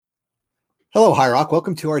Hello, High Rock.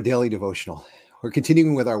 Welcome to our daily devotional. We're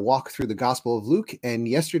continuing with our walk through the Gospel of Luke. And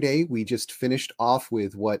yesterday we just finished off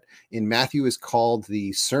with what in Matthew is called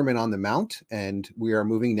the Sermon on the Mount. And we are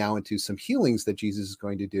moving now into some healings that Jesus is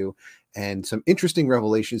going to do and some interesting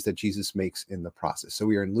revelations that Jesus makes in the process. So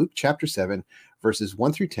we are in Luke chapter 7, verses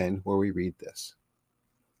 1 through 10, where we read this.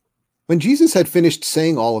 When Jesus had finished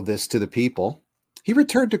saying all of this to the people, he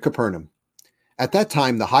returned to Capernaum. At that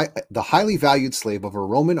time, the highly valued slave of a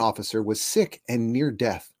Roman officer was sick and near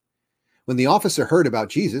death. When the officer heard about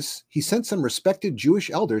Jesus, he sent some respected Jewish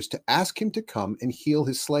elders to ask him to come and heal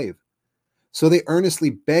his slave. So they earnestly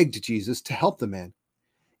begged Jesus to help the man.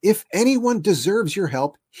 "If anyone deserves your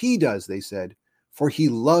help, he does," they said, "for he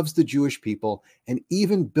loves the Jewish people and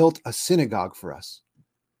even built a synagogue for us."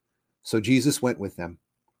 So Jesus went with them.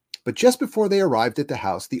 But just before they arrived at the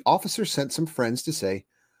house, the officer sent some friends to say,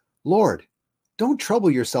 "Lord, don't trouble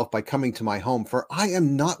yourself by coming to my home, for I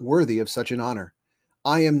am not worthy of such an honor.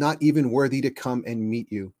 I am not even worthy to come and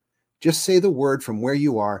meet you. Just say the word from where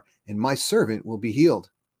you are, and my servant will be healed.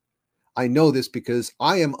 I know this because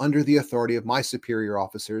I am under the authority of my superior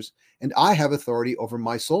officers, and I have authority over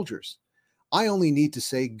my soldiers. I only need to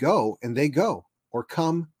say, 'Go,' and they go, or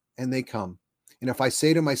 'Come,' and they come. And if I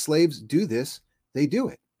say to my slaves, 'Do this,' they do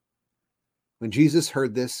it." When Jesus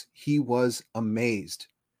heard this, he was amazed.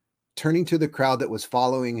 Turning to the crowd that was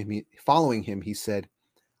following him, he said,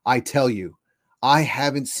 "I tell you, I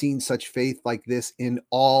haven't seen such faith like this in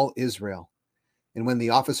all Israel." And when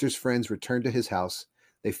the officer's friends returned to his house,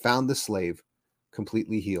 they found the slave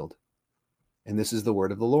completely healed. And this is the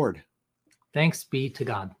word of the Lord. Thanks be to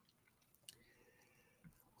God.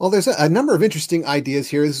 Well, there's a number of interesting ideas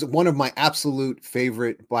here. This is one of my absolute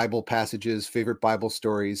favorite Bible passages, favorite Bible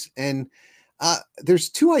stories. And there's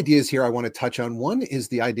two ideas here I want to touch on. One is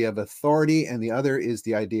the idea of authority, and the other is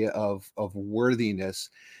the idea of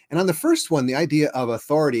worthiness. And on the first one, the idea of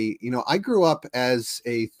authority, I grew up as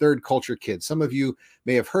a third culture kid. Some of you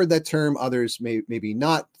may have heard that term, others maybe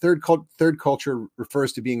not. Third culture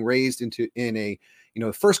refers to being raised in a,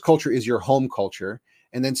 first culture is your home culture,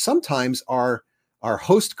 and then sometimes our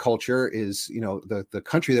host culture is, the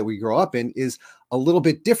country that we grow up in is a little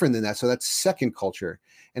bit different than that. So that's second culture.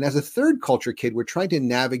 And as a third culture kid, we're trying to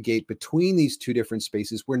navigate between these two different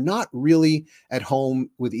spaces. We're not really at home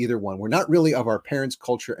with either one. We're not really of our parents'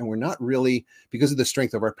 culture, and we're not really, because of the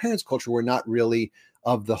strength of our parents' culture, we're not really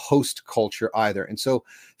of the host culture either. And so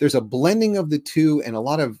there's a blending of the two, and a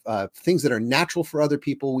lot of things that are natural for other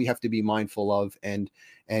people we have to be mindful of and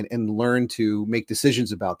learn to make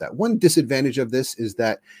decisions about that. One disadvantage of this is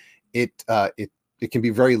that it can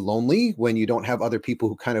be very lonely when you don't have other people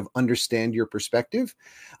who kind of understand your perspective.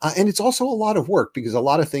 And it's also a lot of work, because a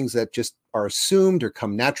lot of things that just are assumed or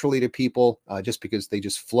come naturally to people just because they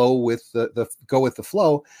just flow with go with the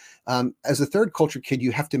flow. As a third culture kid,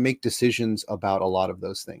 you have to make decisions about a lot of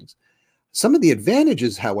those things. Some of the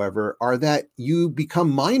advantages, however, are that you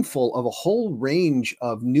become mindful of a whole range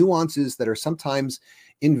of nuances that are sometimes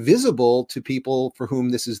invisible to people for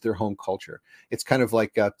whom this is their home culture. It's kind of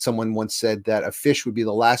like someone once said that a fish would be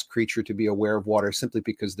the last creature to be aware of water simply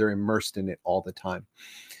because they're immersed in it all the time.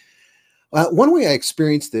 One way I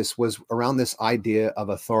experienced this was around this idea of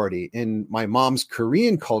authority. In my mom's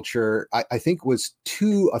Korean culture, I think was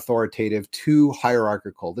too authoritative, too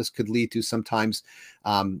hierarchical. This could lead to sometimes,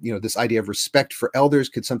 this idea of respect for elders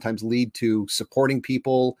could sometimes lead to supporting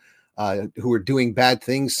people who were doing bad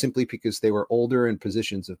things simply because they were older in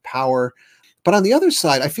positions of power. But on the other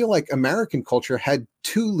side, I feel like American culture had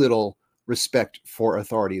too little respect for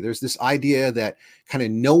authority. There's this idea that kind of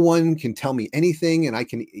no one can tell me anything, and I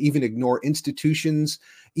can even ignore institutions,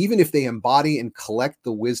 even if they embody and collect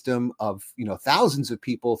the wisdom of, thousands of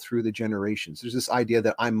people through the generations. There's this idea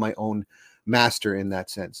that I'm my own master in that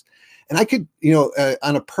sense. And I could,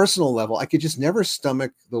 on a personal level, I could just never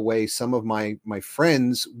stomach the way some of my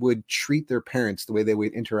friends would treat their parents, the way they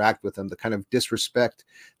would interact with them, the kind of disrespect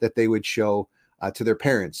that they would show to their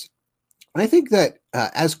parents. And I think that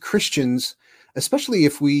as Christians, especially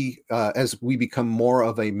if as we become more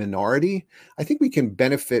of a minority, I think we can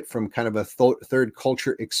benefit from kind of a third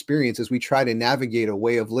culture experience as we try to navigate a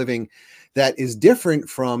way of living that is different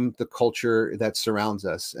from the culture that surrounds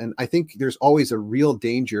us. And I think there's always a real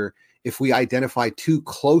danger if we identify too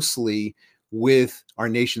closely with our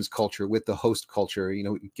nation's culture, with the host culture,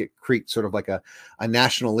 create sort of like a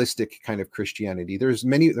nationalistic kind of Christianity. There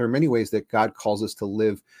are many ways that God calls us to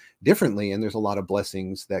live differently, and there's a lot of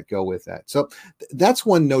blessings that go with that. So that's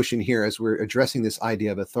one notion here as we're addressing this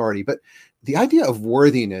idea of authority. But the idea of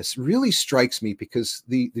worthiness really strikes me because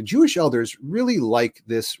the Jewish elders really like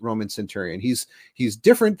this Roman centurion. He's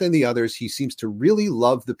different than the others. He seems to really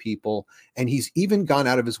love the people, and he's even gone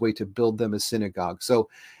out of his way to build them a synagogue. So,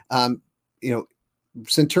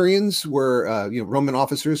 centurions were, Roman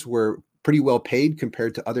officers were pretty well paid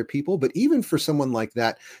compared to other people. But even for someone like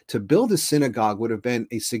that, to build a synagogue would have been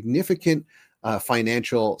a significant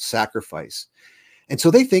financial sacrifice. And so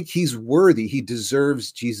they think he's worthy. He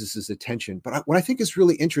deserves Jesus's attention. But what I think is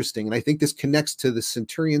really interesting, and I think this connects to the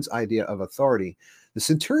centurion's idea of authority, the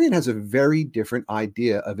centurion has a very different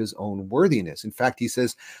idea of his own worthiness. In fact, he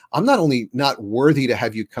says, I'm not only not worthy to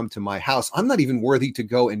have you come to my house, I'm not even worthy to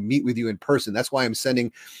go and meet with you in person. That's why I'm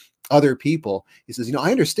sending other people. He says,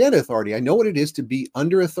 I understand authority. I know what it is to be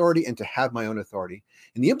under authority and to have my own authority.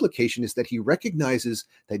 And the implication is that he recognizes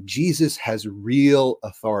that Jesus has real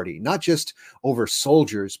authority, not just over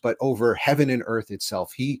soldiers, but over heaven and earth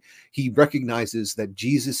itself. He recognizes that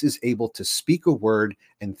Jesus is able to speak a word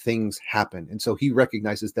and things happen. And so he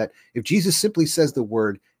recognizes that if Jesus simply says the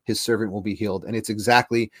word, his servant will be healed. And it's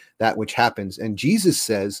exactly that which happens. And Jesus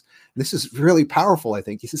says, and this is really powerful, I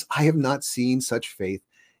think, he says, I have not seen such faith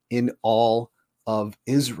in all of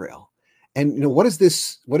Israel. And what does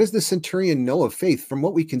the centurion know of faith? From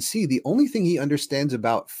what we can see, the only thing he understands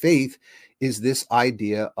about faith is this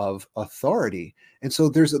idea of authority. And so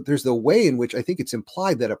there's the way in which I think it's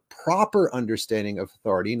implied that a proper understanding of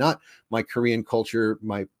authority, not my Korean culture,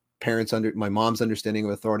 my mom's understanding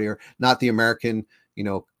of authority, or not the American,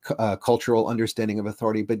 cultural understanding of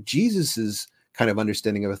authority, but Jesus's kind of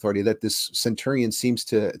understanding of authority that this centurion seems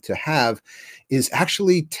to have is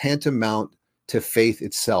actually tantamount to faith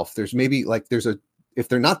itself. There's maybe if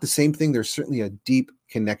they're not the same thing, there's certainly a deep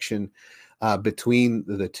connection between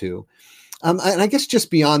the two. And I guess just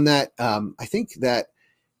beyond that, I think that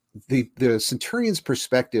the centurion's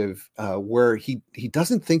perspective, where he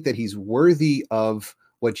doesn't think that he's worthy of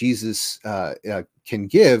what Jesus can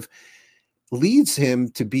give, leads him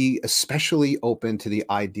to be especially open to the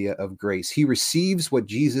idea of grace. He receives what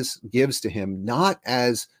Jesus gives to him, not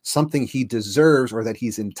as something he deserves or that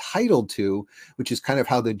he's entitled to, which is kind of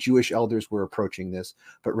how the Jewish elders were approaching this,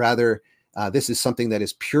 but rather this is something that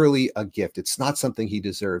is purely a gift. It's not something he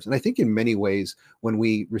deserves. And I think in many ways, when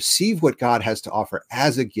we receive what God has to offer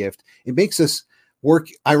as a gift, it makes us work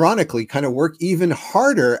even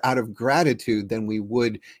harder out of gratitude than we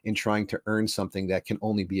would in trying to earn something that can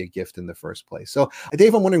only be a gift in the first place. So,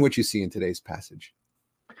 Dave, I'm wondering what you see in today's passage.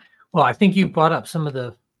 Well, I think you brought up some of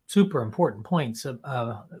the super important points,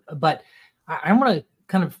 but I want to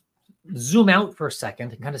kind of zoom out for a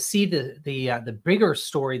second and kind of see the bigger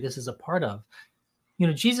story this is a part of.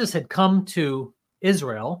 Jesus had come to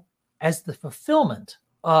Israel as the fulfillment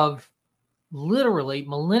of literally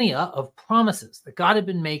millennia of promises that God had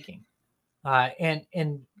been making, and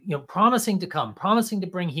promising to come, promising to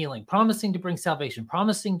bring healing, promising to bring salvation,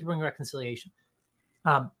 promising to bring reconciliation.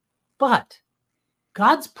 But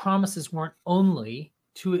God's promises weren't only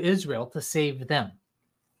to Israel to save them.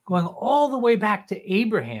 Going all the way back to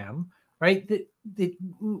Abraham, right?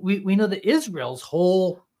 We know that Israel's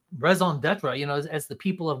whole raison d'etre, as the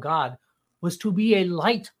people of God, was to be a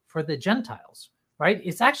light for the Gentiles. Right?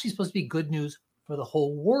 It's actually supposed to be good news for the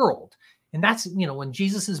whole world. And that's, when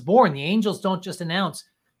Jesus is born, the angels don't just announce,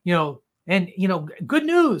 good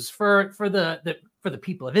news for the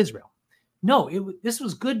people of Israel. No, this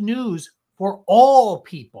was good news for all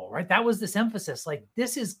people, right? That was this emphasis, like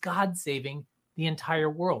this is God saving the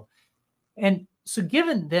entire world. And so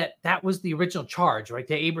given that was the original charge, right,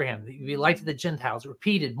 to Abraham, the light to the Gentiles,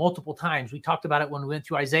 repeated multiple times. We talked about it when we went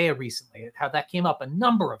through Isaiah recently, how that came up a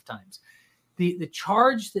number of times. The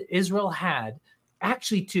charge that Israel had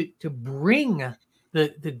actually to bring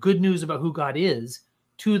the good news about who God is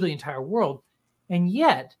to the entire world. And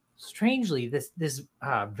yet, strangely, this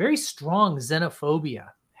very strong xenophobia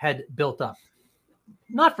had built up.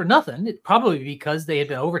 Not for nothing, it probably because they had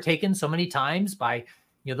been overtaken so many times by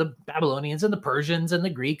the Babylonians and the Persians and the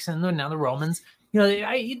Greeks and now the Romans.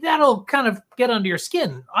 That'll kind of get under your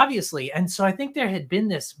skin, obviously. And so I think there had been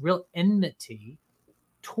this real enmity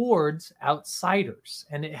towards outsiders,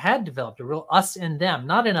 and it had developed a real us and them,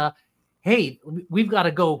 not in a, hey, we've got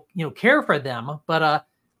to go, care for them, but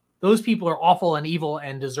those people are awful and evil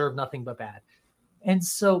and deserve nothing but bad. And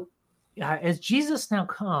so as Jesus now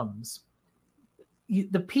comes,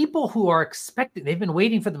 the people who are expecting, they've been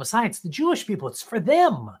waiting for the Messiah, it's the Jewish people, it's for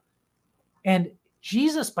them. And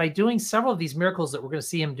Jesus, by doing several of these miracles that we're going to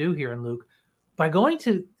see him do here in Luke, by going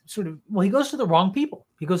to he goes to the wrong people.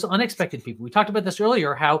 He goes to unexpected people. We talked about this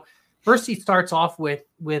earlier, how first he starts off with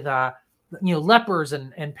lepers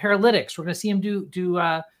and paralytics. We're going to see him do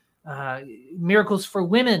miracles for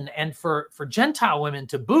women and for Gentile women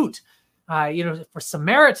to boot, for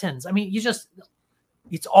Samaritans. I mean,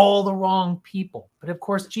 it's all the wrong people. But of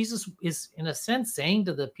course, Jesus is, in a sense, saying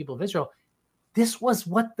to the people of Israel, this was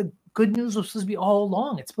what the good news was supposed to be all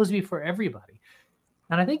along. It's supposed to be for everybody.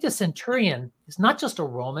 And I think the centurion is not just a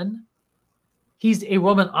Roman. He's a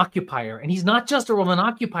Roman occupier. And he's not just a Roman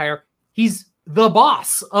occupier. He's the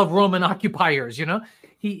boss of Roman occupiers.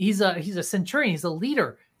 He's a centurion. He's a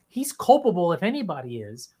leader. He's culpable if anybody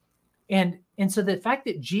is. And so the fact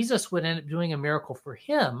that Jesus would end up doing a miracle for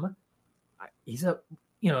him, he's a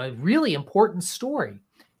really important story.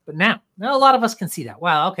 But now a lot of us can see that.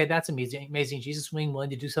 Wow, okay, that's amazing. Jesus being willing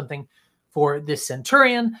to do something for this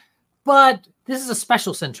centurion. But this is a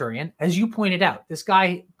special centurion. As you pointed out, this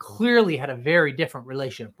guy clearly had a very different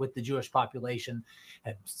relationship with the Jewish population,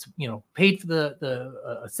 had, paid for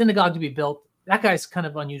the synagogue to be built. That guy's kind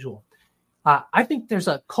of unusual. I think there's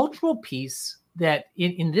a cultural piece that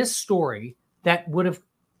in this story that would have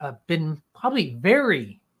been probably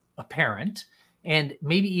very apparent and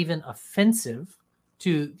maybe even offensive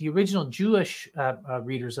to the original Jewish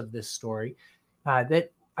readers of this story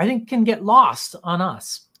that I think can get lost on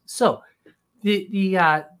us. So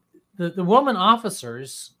the Roman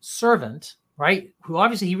officer's servant, right, who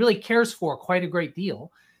obviously he really cares for quite a great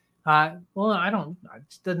deal. It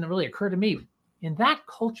doesn't really occur to me. In that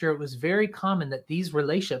culture, it was very common that these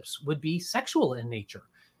relationships would be sexual in nature.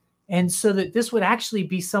 And so that this would actually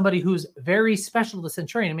be somebody who's very special to the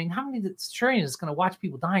centurion. I mean, how many centurion is going to watch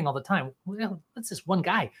people dying all the time? Well, what's this one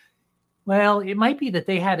guy? Well, it might be that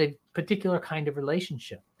they had a particular kind of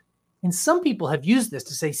relationship. And some people have used this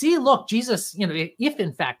to say, see, look, Jesus, if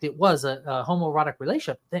in fact it was a homoerotic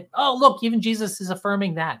relationship, then, oh, look, even Jesus is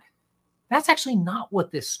affirming that. That's actually not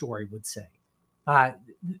what this story would say.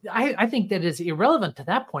 I think that is irrelevant to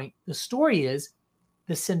that point. The story is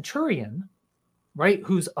the centurion, right,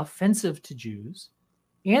 who's offensive to Jews,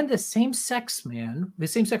 and the same-sex man, the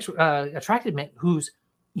same-sex attracted man who's,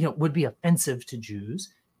 would be offensive to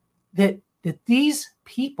Jews, that these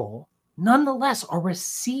people nonetheless are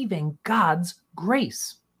receiving God's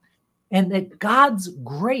grace. And that God's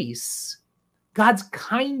grace, God's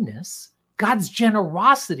kindness, God's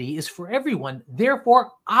generosity is for everyone.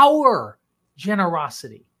 Therefore, our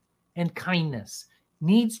generosity and kindness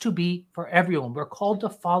needs to be for everyone. We're called to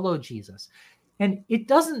follow Jesus. And it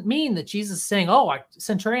doesn't mean that Jesus is saying, oh,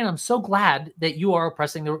 centurion, I'm so glad that you are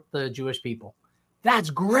oppressing the Jewish people.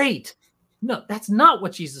 That's great. No, that's not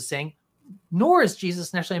what Jesus is saying. Nor is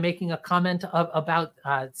Jesus necessarily making a comment about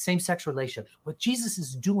same-sex relationships. What Jesus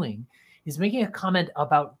is doing is making a comment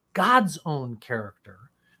about God's own character,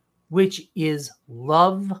 which is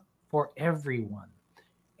love for everyone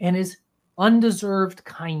and is undeserved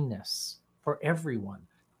kindness for everyone.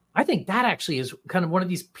 I think that actually is kind of one of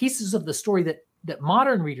these pieces of the story that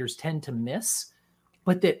modern readers tend to miss,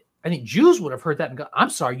 but that I think Jews would have heard that and go, I'm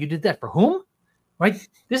sorry, you did that for whom? Right?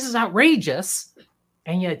 This is outrageous.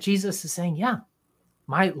 And yet Jesus is saying, yeah,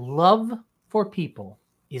 my love for people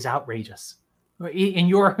is outrageous. In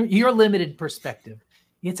your limited perspective,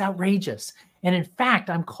 it's outrageous. And in fact,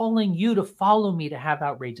 I'm calling you to follow me to have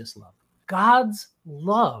outrageous love. God's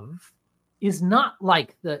love is not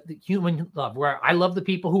like the human love, where I love the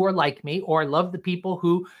people who are like me, or I love the people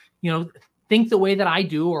who, think the way that I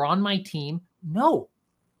do or on my team. No,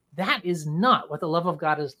 that is not what the love of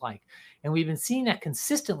God is like. And we've been seeing that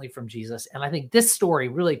consistently from Jesus. And I think this story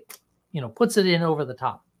really, puts it in over the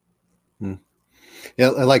top. Yeah,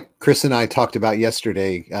 like Chris and I talked about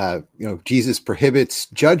yesterday, Jesus prohibits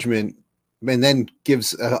judgment and then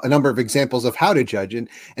gives a number of examples of how to judge. And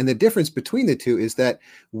the difference between the two is that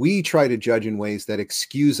we try to judge in ways that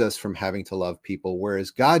excuse us from having to love people,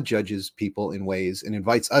 whereas God judges people in ways and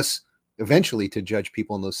invites us eventually to judge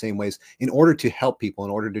people in those same ways in order to help people,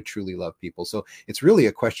 in order to truly love people. So it's really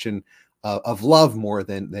a question of love more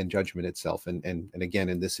than judgment itself. And again,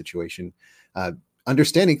 in this situation,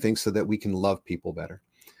 understanding things so that we can love people better.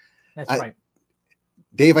 That's right.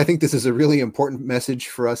 Dave, I think this is a really important message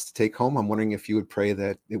for us to take home. I'm wondering if you would pray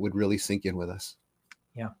that it would really sink in with us.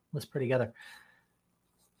 Yeah, let's pray together.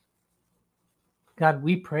 God,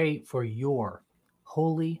 we pray for your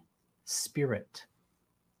Holy Spirit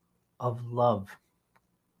of love.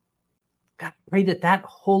 God, pray that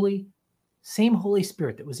same Holy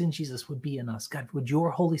Spirit that was in Jesus would be in us. God, would your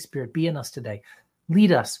Holy Spirit be in us today?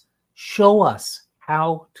 Lead us, show us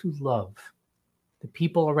how to love the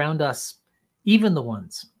people around us, even the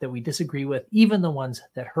ones that we disagree with, even the ones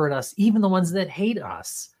that hurt us, even the ones that hate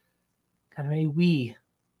us. God, may we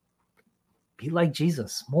be like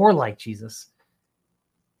Jesus, more like Jesus.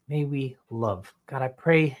 May we love. God, I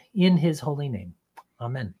pray in his holy name.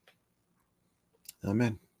 Amen.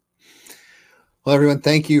 Amen. Well, everyone,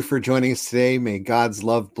 thank you for joining us today. May God's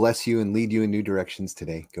love bless you and lead you in new directions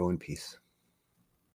today. Go in peace.